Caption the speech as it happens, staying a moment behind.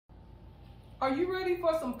Are you ready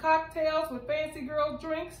for some cocktails with Fanci Girls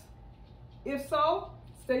Drinks? If so,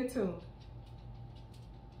 stay tuned.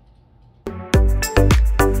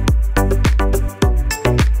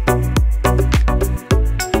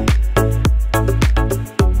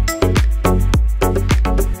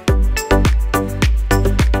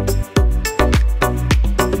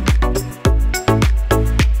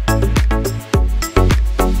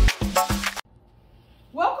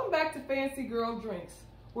 Welcome back to Fanci Girls Drinks,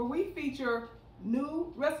 where we feature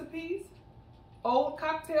new recipes, old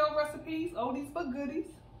cocktail recipes, oldies but goodies.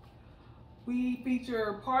 We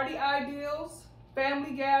feature party ideals,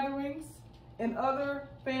 family gatherings, and other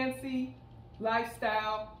fancy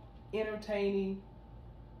lifestyle, entertaining,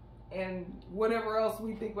 and whatever else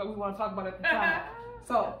we think what we want to talk about at the time.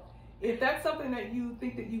 So if that's something that you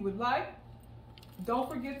think that you would like, don't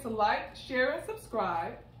forget to like, share, and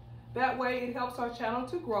subscribe. That way it helps our channel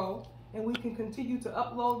to grow and we can continue to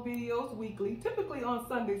upload videos weekly. Typically on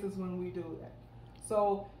Sundays is when we do that.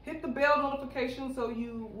 So hit the bell notification so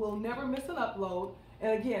you will never miss an upload.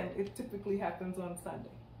 And again, it typically happens on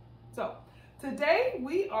Sunday. So today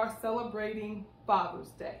we are celebrating Father's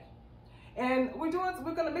Day. And we're going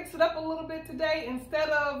to mix it up a little bit today. Instead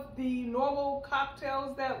of the normal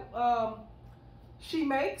cocktails that she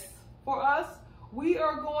makes for us, we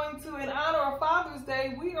are going to, in honor of Father's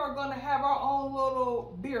Day, we are going to have our own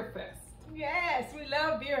little beer fest. Yes, we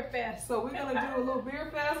love beer fest. So we're going to do a little beer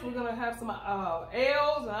fest. We're going to have some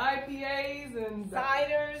ales and IPAs and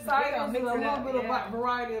ciders and a little bit of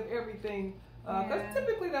variety of everything. Because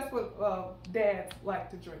typically that's what dads like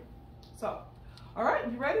to drink. So, all right,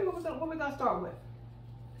 you ready? What are we going to start with?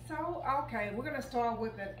 So, okay, we're going to start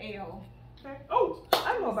with an ale. Okay. Oh,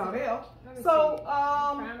 I know about ale. So,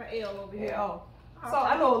 find an ale over here. Ale. So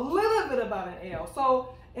I know a little bit about an ale.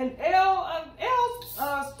 So an ale,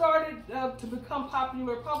 started to become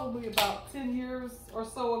popular probably about 10 years or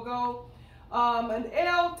so ago. An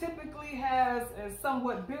ale typically has a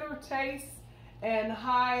somewhat bitter taste and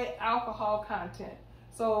high alcohol content.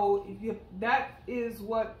 So that is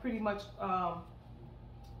what pretty much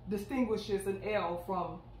distinguishes an ale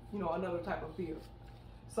from, another type of beer.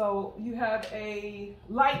 So you have a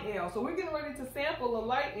light ale. So we're getting ready to sample a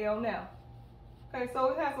light ale now. Okay, so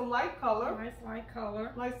it has a light color. Nice light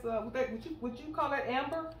color. Nice. Would you call that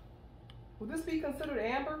amber? Would this be considered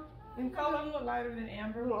amber in color? A little lighter than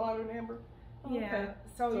amber. A little lighter than amber. Yeah. Okay.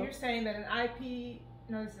 So you're saying that an IP?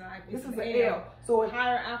 No, it's not IP. This is an ale. So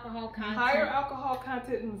higher alcohol content. Higher alcohol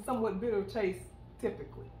content and somewhat bitter taste,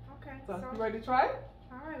 typically. Okay. So you ready to try it?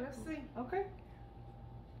 All right. Let's see. Okay.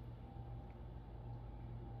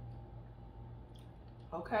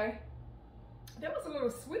 Okay. There was a little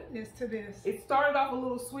sweetness to this. It started off a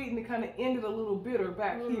little sweet and it kind of ended a little bitter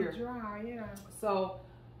back here. A little dry, yeah. So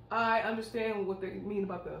I understand what they mean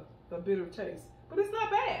about the bitter taste, but it's not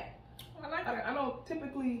bad. I like that. I don't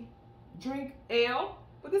typically drink ale,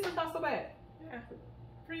 but this is not so bad. Yeah,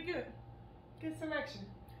 pretty good. Good selection.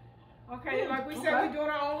 Okay, like we said, we're doing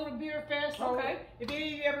our own little beer fest. So if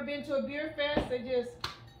any of you ever been to a beer fest,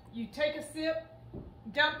 you take a sip,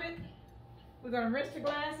 dump it. We're gonna rinse the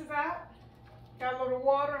glasses out. Got a little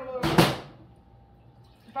water, a little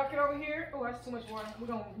bucket over here. Oh, that's too much water. We're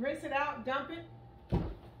gonna rinse it out, dump it,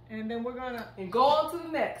 and then we're gonna go on to the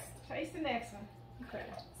next. Taste the next one. Okay.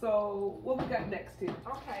 So what we got next here?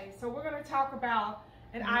 Okay, so we're gonna talk about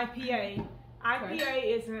an IPA. IPA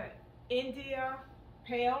is an India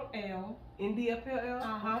Pale Ale. India Pale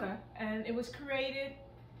Ale. Okay. And it was created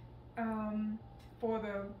for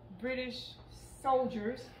the British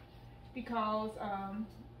soldiers because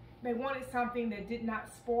they wanted something that did not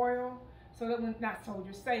spoil, so that when, not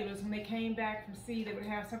soldiers, sailors, when they came back from sea, they would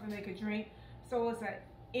have something they could drink. So it's an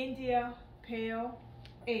India Pale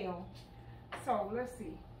Ale. So let's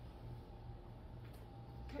see.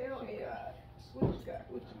 Pale Ale. What you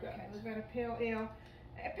got? What you got? Okay, we got a Pale Ale.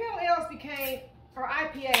 Pale Ales became, or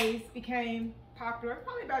IPAs became popular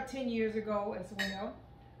probably about 10 years ago as well.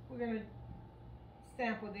 We're gonna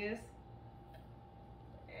sample this.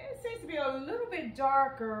 It seems to be a little bit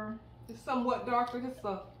darker. It's somewhat darker, just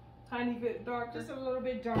a tiny bit darker. Just a little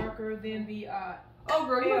bit darker than the oh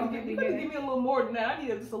girl, you have to give me a little more than that. I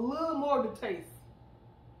need just a little more to taste.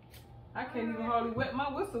 I can't even hardly wet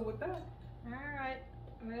my whistle with that. Alright,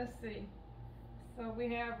 let's see. So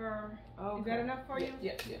we have our, is that enough for you?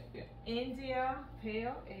 Yeah. India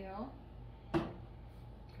Pale Ale.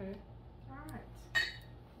 Okay. Alright.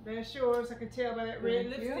 That's yours, I can tell by that red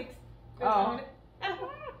lipstick that's on it.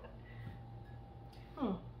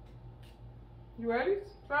 You ready?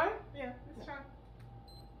 Try it? Yeah, let's try.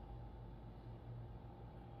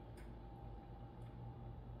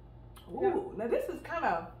 Ooh, now this is kind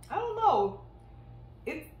of, I don't know.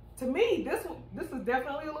 to me, this is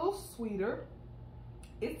definitely a little sweeter.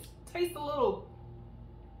 It tastes a little,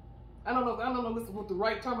 I don't know this is what the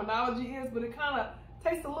right terminology is, but it kind of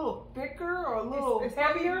tastes a little thicker or a little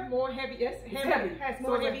heavier. More heavy. Yes, it's heavy. It has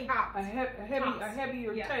more heavy hops. A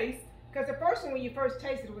heavier taste. Because the first one, when you first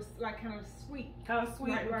tasted it, was like kind of sweet. Kind of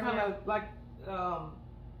sweet, kind of like,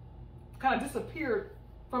 kind of disappeared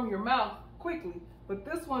from your mouth quickly. But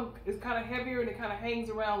this one is kind of heavier and it kind of hangs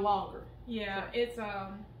around longer. Yeah, it's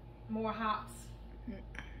more hops.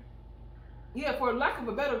 Yeah, for lack of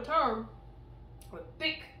a better term,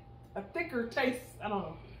 a thicker taste. I don't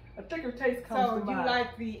know. A thicker taste comes to mind. So you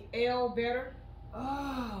like the ale better?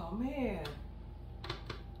 Oh man,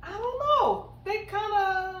 I don't know. They kind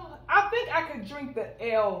of. I think I could drink the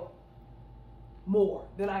ale more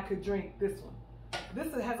than I could drink this one.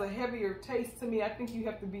 This has a heavier taste to me. I think you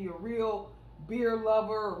have to be a real beer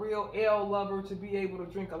lover, a real ale lover to be able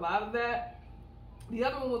to drink a lot of that. The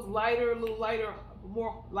other one was lighter, a little lighter,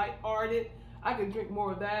 more light-hearted. I could drink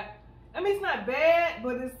more of that. I mean, it's not bad,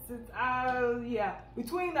 but it's yeah.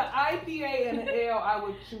 Between the IPA and the ale, I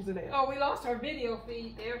would choose an ale. Oh, we lost our video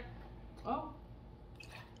feed there. Oh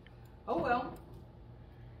well.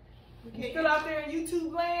 We still out there in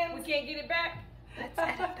YouTube land. We can't get it back. Let's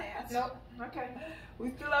edit that. Nope. Okay. We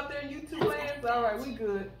still out there in YouTube land. All right, we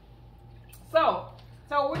good. So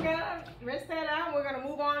we're gonna rinse that out. We're gonna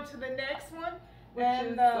move on to the next one. Which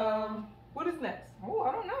is, what is next? Oh,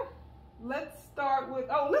 I don't know. Let's start with,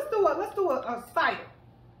 let's do a cider.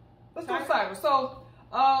 Let's do a cider. So,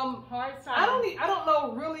 hard cider. I don't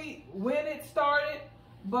know really when it started,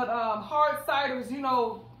 but hard ciders, you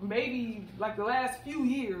know, maybe like the last few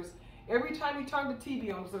years, every time you turn the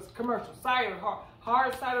TV on, it says commercial, cider,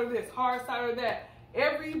 hard cider this, hard cider that.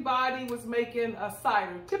 Everybody was making a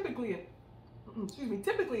cider, typically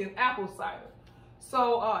an apple cider.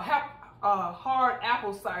 So, hard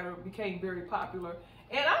apple cider became very popular.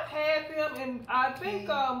 And I've had them, and I think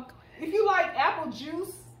if you like apple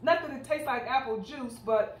juice, not that it tastes like apple juice,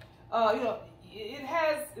 but you know,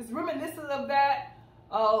 it's reminiscent of that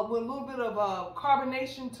with a little bit of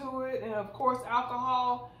carbonation to it, and of course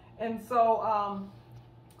alcohol. And so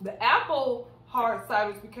the apple hard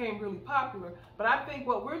ciders became really popular. But I think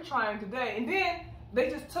what we're trying today, and then they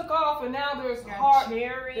just took off, and now there's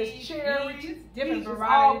cherries, different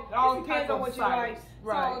varieties. All depends on what you like.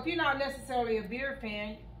 Right. So if you're not necessarily a beer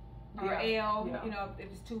fan or ale, yeah. you know,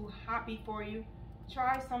 if it's too hoppy for you,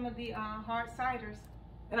 try some of the hard ciders.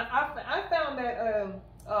 And I found that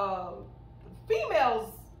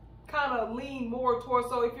females kind of lean more towards.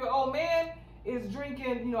 So if your old man is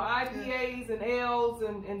drinking, you know, IPAs and ales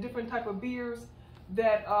and different type of beers,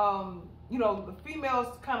 that you know, the females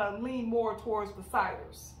kind of lean more towards the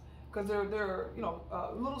ciders because they're you know,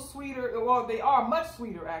 a little sweeter. Well, they are much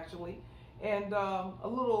sweeter actually, and a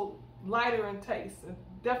little lighter in taste, and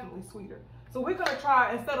definitely sweeter. So we're gonna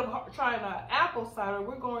try, instead of trying an apple cider,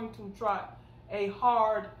 we're going to try a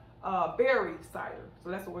hard berry cider.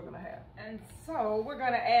 So that's what we're gonna have. And so we're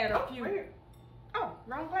gonna add a few. Right. Oh,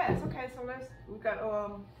 wrong glass. Okay, so we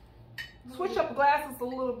got switch up glasses a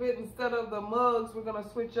little bit. Instead of the mugs, we're gonna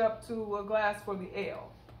switch up to a glass for the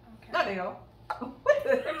ale. Okay. Not ale. What the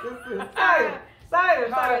heck is this?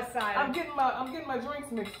 Cider. Hard cider. I'm getting my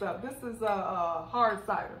drinks mixed up. This is a hard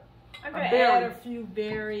cider. I'm gonna add a few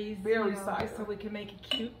berries. Berry cider. Just so we can make it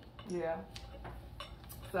cute. Yeah.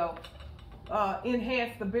 So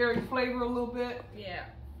enhance the berry flavor a little bit. Yeah.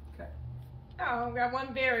 Okay. Oh, we got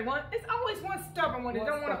one berry. It's always one stubborn one that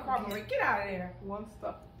don't want to cooperate. Get out of there. One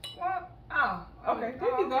stuff. Well, oh. Okay,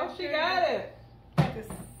 there you go. She got it.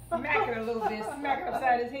 Just smack it a little bit. Smack it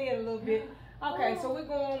upside his head a little bit. Okay, so we're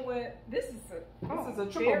going with, this is a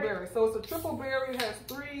triple berry. So it's a triple berry. It has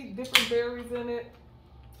 3 different berries in it.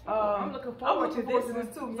 I'm looking forward to this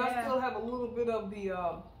too, because I still have a little bit of the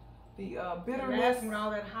bitterness and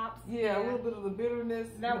all that hops. Yeah, a little bit of the bitterness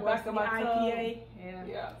that in the back of my IPA. Tongue.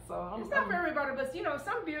 Yeah. So it's not for everybody, but you know,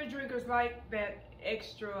 some beer drinkers like that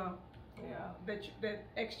extra. Yeah. That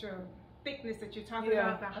extra thickness that you're talking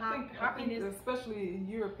about, the hoppiness. I think especially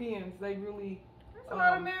Europeans, they really. There's a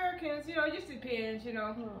lot of Americans, you know. It just depends, you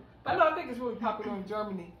know. But I think it's really popular in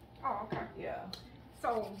Germany. Oh, okay. Yeah.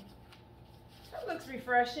 So that looks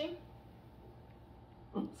refreshing.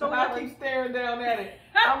 So I keep staring down at it.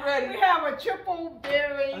 I'm ready. We have a triple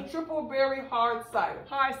berry hard cider.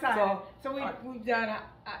 Hard cider. So we've done a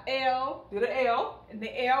ale. Did an ale. And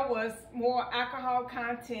the ale was more alcohol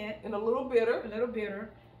content. And a little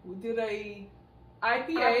bitter. We did a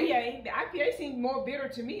IPA. The IPA seemed more bitter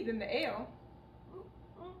to me than the ale.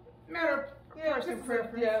 Matter of personal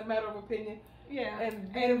preference. Yeah, matter of opinion. Yeah.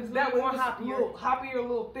 And that was a little hoppier, a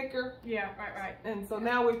little thicker. Yeah, right. And so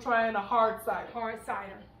now we're trying a hard cider. Hard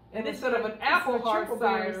cider. And instead of an apple hard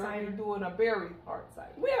cider, we're doing a berry hard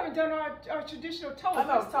cider. We haven't done our traditional toast. I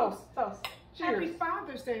know, toast. Cheers. Happy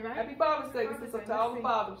Father's Day, right? Happy Father's Day. This is to all the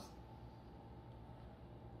fathers.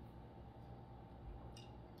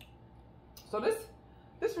 So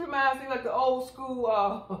this reminds me like the old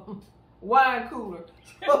school wine cooler.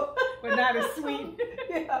 But not as sweet.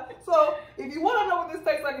 Yeah. So if you want to know what this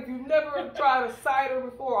tastes like, if you've never tried a cider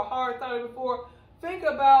before, a hard cider before, think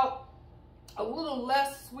about a little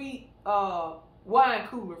less sweet wine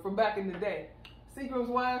cooler from back in the day. Seagram's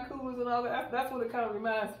wine coolers and all that. That's what it kind of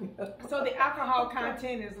reminds me of. So the alcohol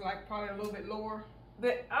content is like probably a little bit lower?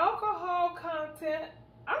 The alcohol content,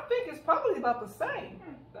 I think it's probably about the same.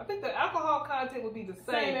 I think the alcohol content would be the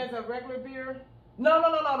same. Same as a regular beer? No.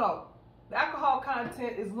 The alcohol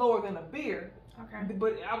content is lower than a beer. Okay.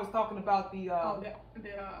 But I was talking about the old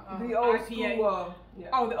IPA. school.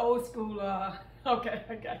 Oh, the old school. Okay,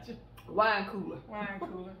 I got you. Wine cooler. Wine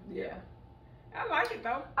cooler. Yeah. I like it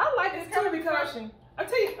though. I like it too because refreshing. I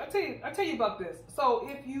tell you about this. So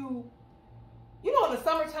if you know, in the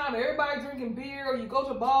summertime, everybody drinking beer, or you go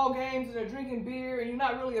to ball games and they're drinking beer, and you're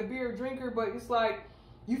not really a beer drinker, but it's like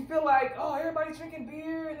you feel like, oh, everybody's drinking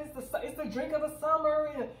beer, and it's the drink of the summer,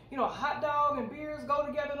 and you know, hot dog and beers go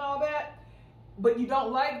together and all that. But you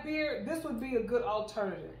don't like beer, this would be a good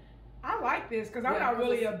alternative. I like this because I'm not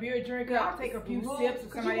really a beer drinker. I'll take a few sips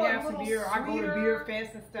if somebody has some beer, or I go to beer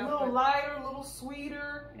fest and stuff. A little lighter, a little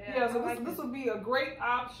sweeter. Yeah, so this would be a great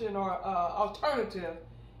option or alternative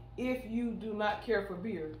if you do not care for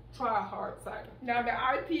beer. Try a hard cider. Now the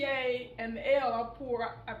IPA and the ale,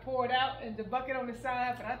 I pour it out in the bucket on the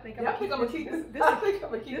side, but I think I'm gonna keep this. I think I'm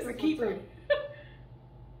gonna keep this this a keeper.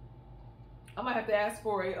 I might have to ask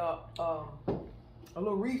for a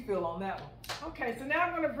little refill on that one. Okay, so now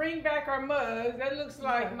I'm going to bring back our mugs. That looks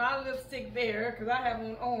like my lipstick there, because I have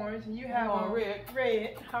on orange and you have on red.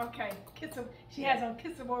 Okay, she has on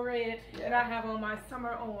Kissable Red, and I have on my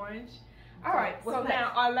summer orange. All right, so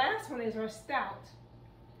now our last one is our stout.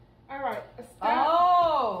 All right, a stout.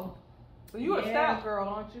 Oh, so you're a stout girl,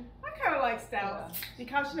 aren't you? I kind of like stouts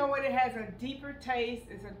because you know what? It has a deeper taste.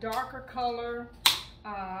 It's a darker color.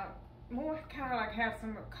 More kind of like have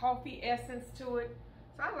some coffee essence to it.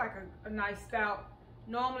 So I like a nice stout.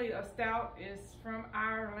 Normally a stout is from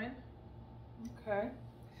Ireland. Okay.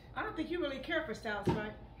 I don't think you really care for stouts,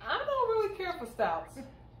 right? I don't really care for stouts.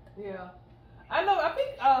 Yeah. I know, I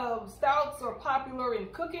think stouts are popular in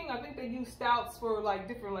cooking. I think they use stouts for like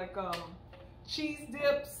different cheese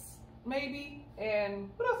dips maybe. And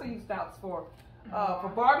what else they use stouts for?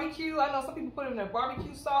 For barbecue, I know some people put it in their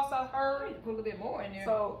barbecue sauce, I heard. You put a little bit more in there.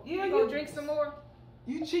 So, yeah. You gonna drink some more?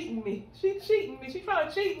 You cheating me. She cheating me. She trying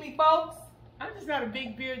to cheat me, folks. I'm just not a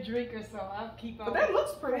big beer drinker, so I'll keep on. But that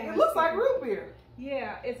looks pretty. It looks like root beer.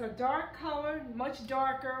 Yeah, it's a dark color, much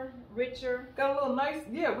darker, richer. Got a little nice,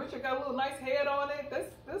 richer, got a little nice head on it. This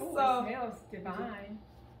it smells divine.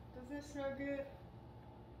 Does this smell good?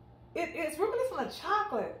 It's reminiscent of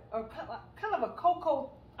chocolate, or kind of a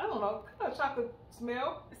cocoa, I don't know, kind of chocolate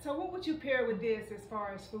smell. So what would you pair with this as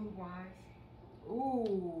far as food wise?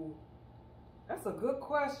 Ooh, that's a good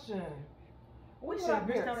question. What should I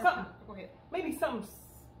pair? Go ahead. Maybe something,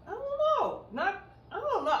 I don't know.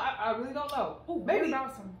 I really don't know. Ooh, maybe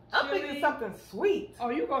about some I'm thinking something sweet. Oh,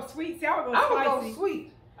 you go sweet? See, I would go spicy. I would go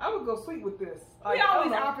sweet. I would go sweet with this. We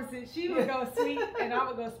always opposite. She would go sweet, and I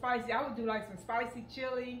would go spicy. I would do like some spicy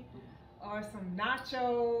chili or some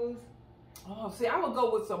nachos. Oh, see, I would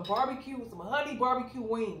go with some barbecue, some honey barbecue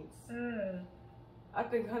wings. I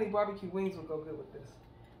think honey barbecue wings would go good with this.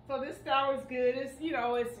 So this style is good. It's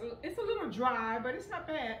it's a little dry, but it's not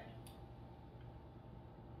bad.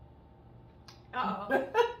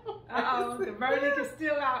 The verdict is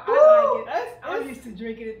still out. I like it. I'm used to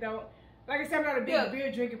drinking it though. Like I said, I'm not a big beer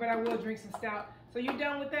drinker, but I will drink some stout. So you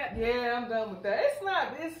done with that? Yeah, I'm done with that.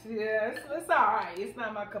 It's all right. It's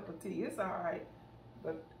not my cup of tea. It's all right.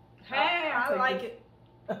 But hey, I like it.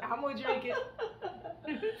 I'm gonna drink it.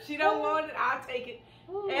 She don't want it, I'll take it.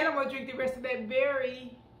 And I'm gonna drink the rest of that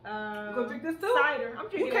berry. You gonna drink this too? Cider. I'm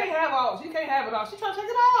drinking. You can't have all. She can't have it all. She's trying to take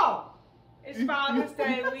it all. It's Father's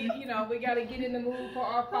Day. We got to get in the mood for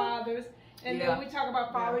our fathers. And then we talk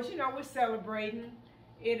about fathers. We're celebrating.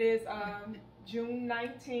 It is June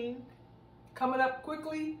 19th. Coming up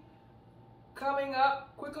quickly,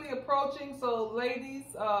 approaching. So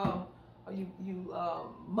ladies, you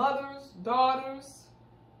mothers, daughters,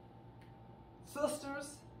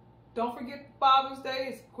 sisters, don't forget Father's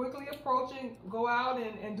Day is quickly approaching. Go out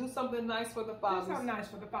and do something nice for the fathers. Do something nice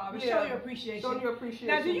for the fathers. Yeah. Show your appreciation. Show your appreciation.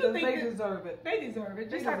 Now, do you think they deserve it? They deserve it.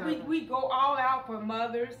 Just they like we go all out for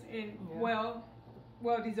mothers and well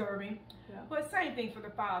deserving. Yeah. But same thing for the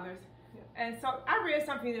fathers. Yeah. And so I read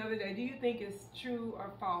something the other day. Do you think it's true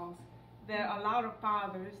or false that a lot of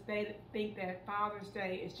fathers, they think that Father's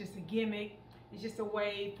Day is just a gimmick? It's just a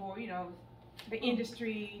way for, you know, the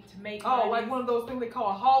industry to make money. Like one of those things they call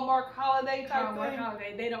a Hallmark holiday type Hallmark thing?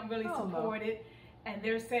 holiday. They don't really support it. And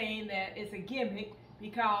they're saying that it's a gimmick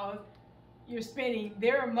because you're spending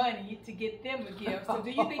their money to get them a gift. So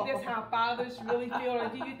do you think that's how fathers really feel, or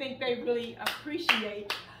do you think they really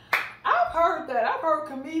appreciate? I've heard that. I've heard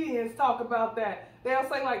comedians talk about that. They'll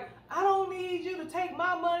say like, I don't need you to take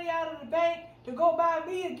my money out of the bank to go buy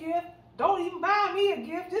me a gift. Don't even buy me a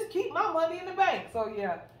gift. Just keep my money in the bank. So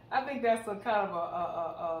yeah, I think that's a kind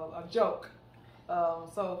of a joke.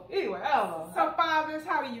 So anyway, I don't know. So fathers,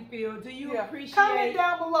 how do you feel? Do you appreciate? Comment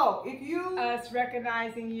down below if you us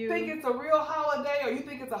recognizing you. Think it's a real holiday, or you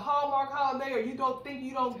think it's a Hallmark holiday, or you don't think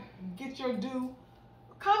you don't get your due.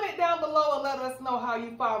 Comment down below and let us know how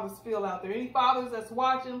you fathers feel out there. Any fathers that's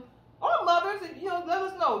watching, or mothers, let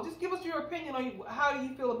us know. Just give us your opinion on how do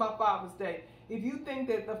you feel about Father's Day. If you think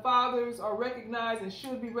that the fathers are recognized and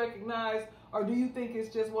should be recognized, or do you think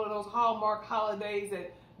it's just one of those Hallmark holidays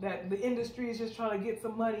that the industry is just trying to get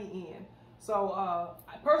some money in? So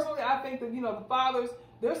personally, I think that the fathers.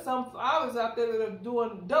 There's some fathers out there that are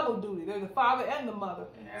doing double duty. They're the father and the mother.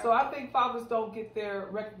 Yeah. So I think fathers don't get their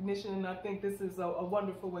recognition, and I think this is a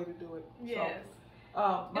wonderful way to do it. Yes.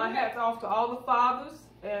 So, my hat's off to all the fathers,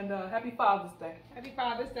 and happy Father's Day. Happy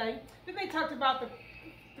Father's Day. Then they talked about the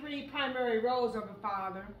 3 primary roles of a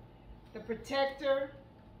father: the protector,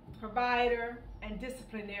 provider, and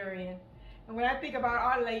disciplinarian. And when I think about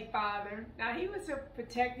our late father, now he was a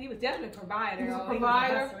protector. He was definitely a provider. He was a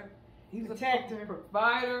provider. He's a protector,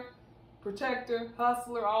 provider, protector,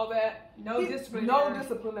 hustler, all that. No disciplinary. No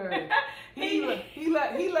disciplinary. he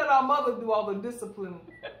let our mother do all the discipline.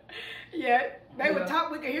 Yeah, they would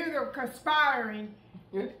talk. We could hear them conspiring.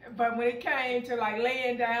 Yeah. But when it came to like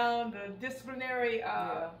laying down the disciplinary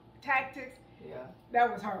tactics, that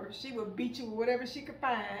was her. She would beat you with whatever she could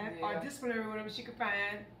find, or disciplinary whatever she could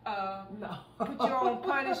find. Put you on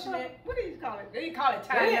punishment. What do you call it? They call it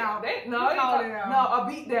time out. A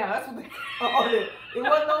beat down. That's what they called it. It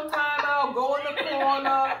wasn't no time out. Go in the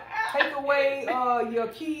corner, take away your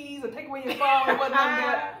keys, or take away your phone. It wasn't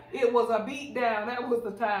that. It was a beat down. That was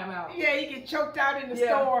the time out. Yeah, you get choked out in the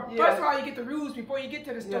store. Yeah. First of all, you get the rules before you get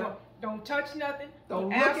to the store. Yeah. Don't touch nothing. Don't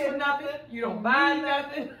look at nothing. You don't buy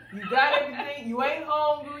nothing. You got everything. You ain't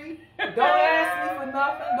hungry. Don't ask me for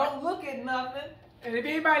nothing. Don't look at nothing. And if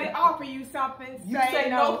anybody offer you something, you say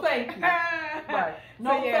no thank you. Right.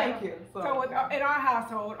 No thank you. So in our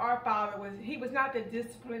household, our father was not the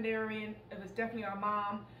disciplinarian. It was definitely our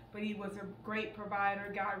mom, but he was a great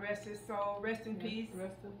provider. God rest his soul. Rest in peace.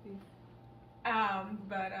 Rest in peace.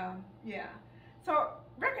 Yeah. So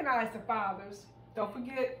recognize the fathers. Don't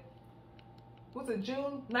forget. Was it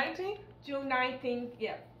June 19th? June 19th,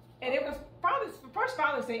 yeah. And it was the first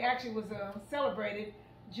Father's Day actually was celebrated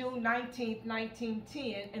June 19th,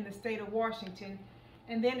 1910 in the state of Washington.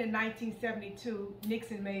 And then in 1972,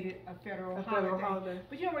 Nixon made it a federal holiday.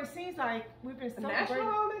 But you know what, it seems like we've been celebrating. National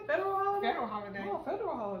holiday? Federal holiday? Federal holiday. Oh,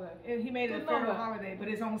 federal holiday. And he made it a federal holiday, but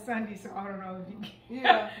it's on Sunday, so I don't know if you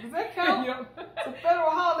Yeah, does that count? It's a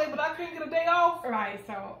federal holiday, but I can't get a day off? Right,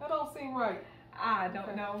 so. That don't seem right. I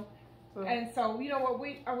don't know. And so, you know what,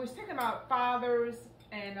 I was thinking about fathers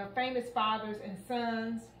and famous fathers and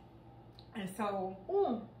sons. And so,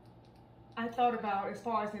 I thought about, as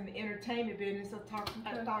far as in the entertainment business,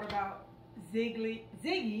 I thought about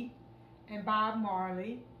Ziggy and Bob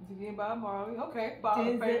Marley. Ziggy and Bob Marley, okay. Bob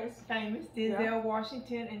famous. Denzel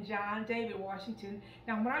Washington and John David Washington.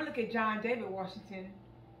 Now, when I look at John David Washington,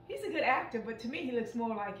 he's a good actor, but to me, he looks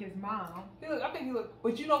more like his mom. I think he looks,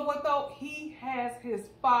 but you know what though? He has his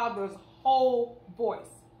father's whole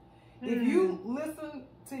voice. If you listen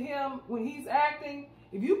to him when he's acting,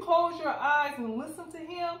 if you close your eyes and listen to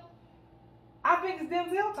him, I think it's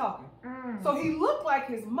Denzel talking. So he looked like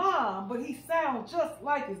his mom, but he sounds just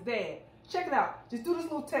like his dad. Check it out. Just do this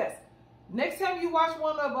little test. Next time you watch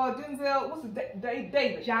one of Denzel, what's his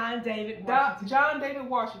David? John David Washington. John David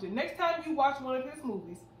Washington. Next time you watch one of his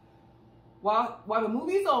movies, while the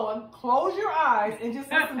movie's on, close your eyes and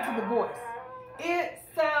just listen to the voice. It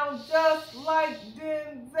sounds just like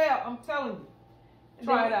Denzel. I'm telling you.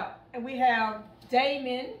 Try it out. And we have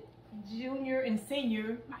Damon Junior and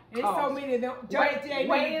Senior. There's so many of them.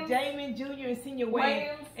 Damon Junior and Senior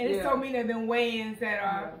Wayans. And there's so many of them Wayans that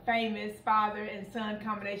are famous, father and son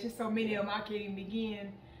combination. So many of them I can't even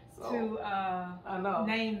begin to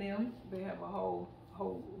name them. They have a whole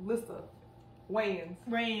list of Wayans.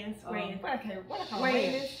 Wayans. What I call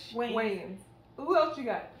Wayans. Who else you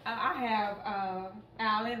got? I have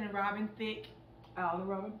Alan and Robin Thicke. Alan and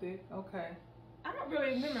Robin Thicke. Okay. I don't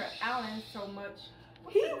really remember Alan so much.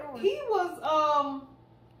 He was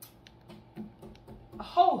a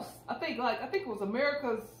host. I think it was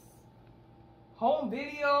America's Home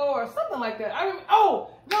Video or something like that. Oh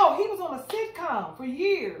no, he was on a sitcom for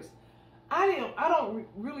years. I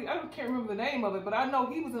can't remember the name of it, but I know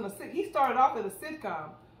he was he started off at a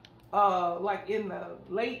sitcom, like in the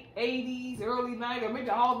late 80s, early 90s, or maybe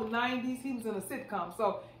all the 90s. He was in a sitcom.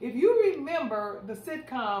 So if you remember the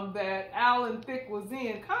sitcom that Alan Thicke was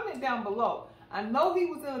in, comment down below. I know he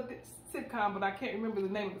was in a sitcom, but I can't remember the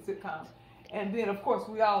name of the sitcom. And then, of course,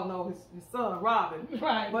 we all know his son, Robin.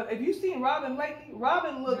 Right. But have you seen Robin lately?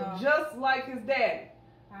 Robin looked just like his daddy.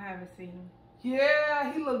 I haven't seen him.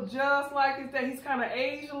 Yeah, he looked just like his dad. He's kind of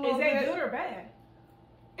aged a little bit. Is that good or bad?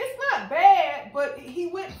 It's not bad, but he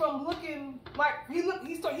went from looking like he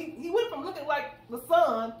went from looking like the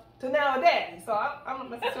son to now a daddy. So I don't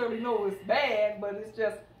necessarily know it's bad, but it's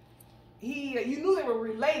just you knew they were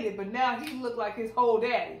related, but now he looked like his whole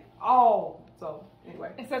daddy. So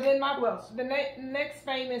anyway. And so then the next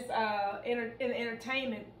famous in the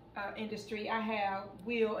entertainment industry, I have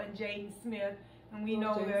Will and Jaden Smith. And we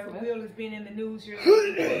know that Will has been in the news here.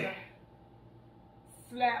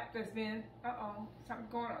 Slap that's been, something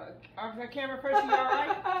going on. The camera person, you all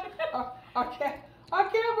right? Our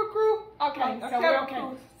camera crew. Okay, so we're okay.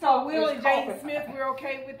 So Will and Jaden Smith, we're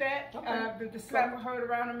okay with that? Okay. The slap heard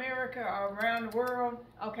around America or around the world.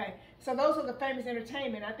 Okay, so those are the famous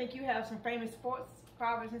entertainment. I think you have some famous sports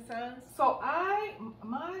fathers and sons. So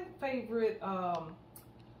my favorite,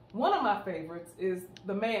 one of my favorites is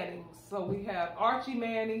the Mannings. So we have Archie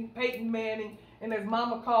Manning, Peyton Manning, and his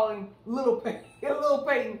mama called him Little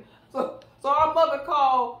Peyton. So our mother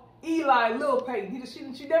called Eli Lil Peyton.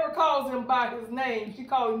 She never calls him by his name. She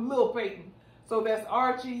called him Lil Peyton. So that's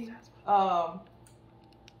Archie,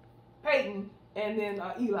 Peyton, and then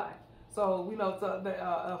Eli. So we know the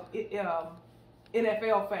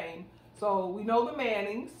NFL fame. So we know the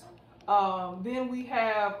Mannings. Then we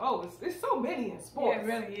have, it's so many in sports. Yeah, it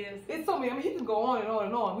really is. It's so many. I mean, you can go on and on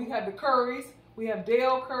and on. We have the Currys. We have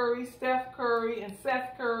Dale Curry, Steph Curry, and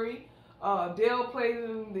Seth Curry. Dale played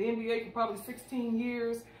in the NBA for probably 16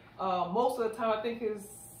 years. Most of the time, I think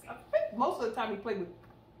most of the time he played with,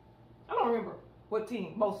 I don't remember what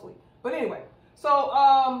team, mostly. But anyway,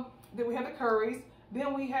 so then we have the Currys.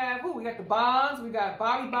 Then we have, we got the Bonds. We got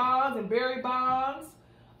Bobby Bonds and Barry Bonds.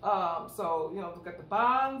 So, we got the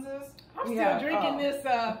Bondses. I'm still drinking this.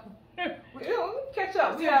 Let me catch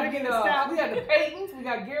up. We have the Paytons. We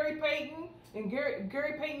got Gary Payton and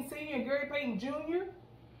Gary Payton Sr. and Gary Payton Jr.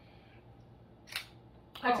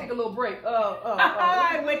 I take a little break.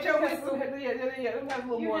 With your whistle. Let me have a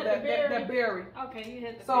little more of that berry. Okay, you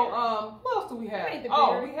hit the berry. So, what else do we have?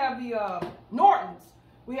 We have the Nortons.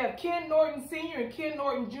 We have Ken Norton Sr. and Ken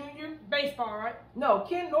Norton Jr. Baseball, right? No,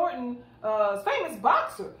 Ken Norton, famous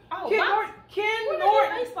boxer. Oh, Ken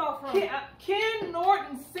Norton. Baseball from? Ken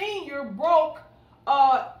Norton Sr. broke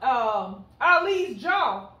Ali's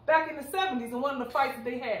jaw back in the 70s in one of the fights that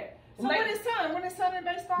they had. So what his son in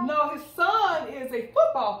baseball? No, his son is a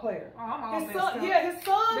football player. Oh, I'm all his son. Yeah, his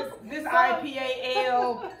son. This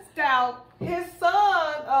IPAL stout. His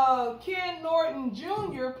son, Ken Norton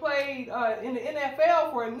Jr., played in the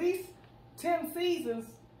NFL for at least 10 seasons,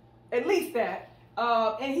 at least that.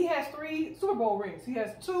 And he has 3 Super Bowl rings. He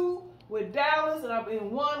has 2 with Dallas and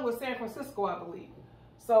 1 with San Francisco, I believe.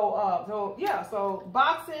 So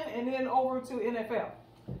boxing and then over to NFL.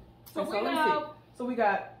 So we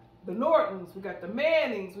got the Nortons, we got the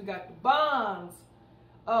Mannings, we got the Bonds.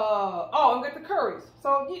 And we got the Currys.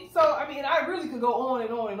 So I mean, I really could go on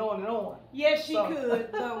and on and on and on. Yes, she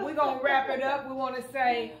could. But we're gonna wrap it up. We want to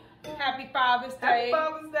say Happy Father's Day. Happy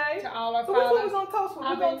Father's Day to all our fathers. So what we gonna toast for?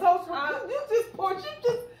 We're gonna toast for.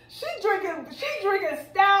 She drinking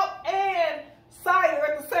stout and cider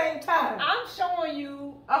at the same time. I'm showing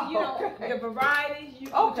you, the varieties.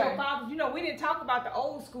 With your fathers. We didn't talk about the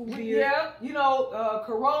old school beer. Yeah,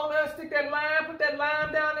 Corona. Stick that lime. Put that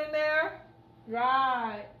lime down in there.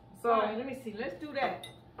 Right. So let me see. Let's do that.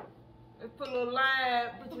 Let's put a little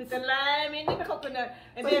lime. Put the lime in the coconut.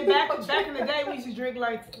 And then back in the day, we used to drink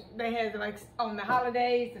they had on the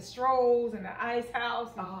holidays, the strolls and the ice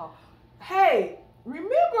house. Hey,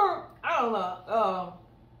 remember? I don't know.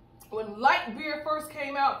 when light beer first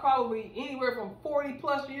came out, probably anywhere from 40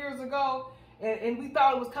 plus years ago, and we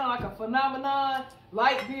thought it was kind of like a phenomenon,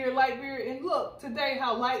 light beer, and look, today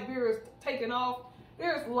how light beer is taking off.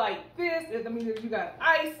 There's light this, I mean, you got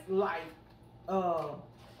ice light,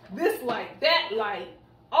 this light, that light,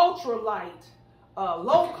 ultra light,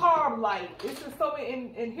 low carb light. It's just so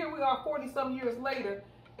many, and here we are 40 some years later,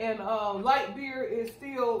 and light beer is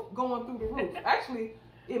still going through the roof. Actually,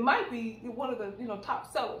 it might be one of the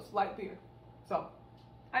top sellers, light beer. So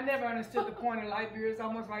I never understood the point of light beer. It's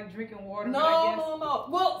almost like drinking water. No.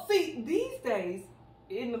 Well, see, these days,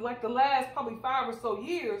 in like the last probably 5 or so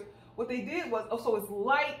years, what they did was, so it's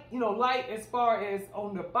light, light as far as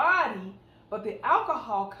on the body, but the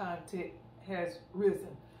alcohol content has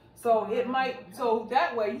risen. So it might, so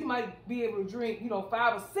that way you might be able to drink, 5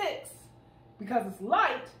 or 6 because it's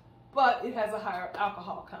light, but it has a higher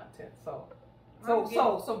alcohol content. So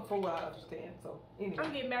from what I understand. So anyway.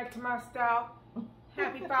 I'm getting back to my style.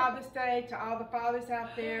 Happy Father's Day to all the fathers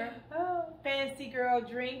out there. Fanci Girl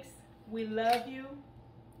Drinks, we love you.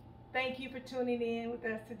 Thank you for tuning in with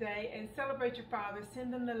us today, and celebrate your fathers.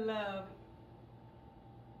 Send them the love.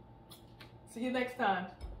 See you next time.